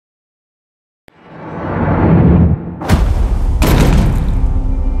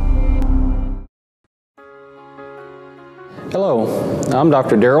Hello, I'm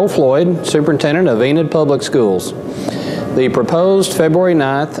Dr. Darrell Floyd, Superintendent of Enid Public Schools. The proposed February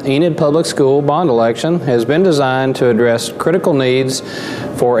 9th Enid Public School bond election has been designed to address critical needs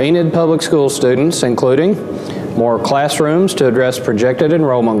for Enid Public School students, including more classrooms to address projected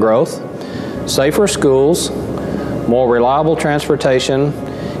enrollment growth, safer schools, more reliable transportation,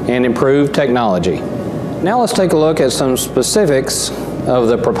 and improved technology. Now let's take a look at some specifics of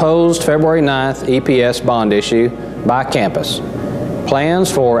the proposed February 9th EPS bond issue by campus.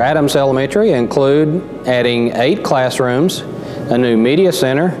 Plans for Adams Elementary include adding 8 classrooms, a new media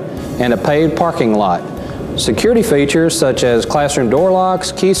center, and a paved parking lot. Security features such as classroom door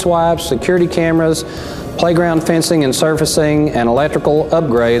locks, key swipes, security cameras, playground fencing and surfacing, and electrical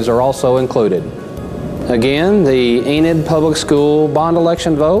upgrades are also included. Again, the Enid Public School bond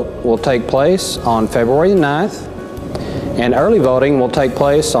election vote will take place on February 9th, and early voting will take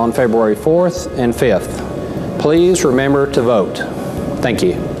place on February 4th and 5th. Please remember to vote. Thank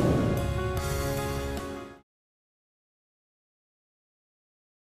you.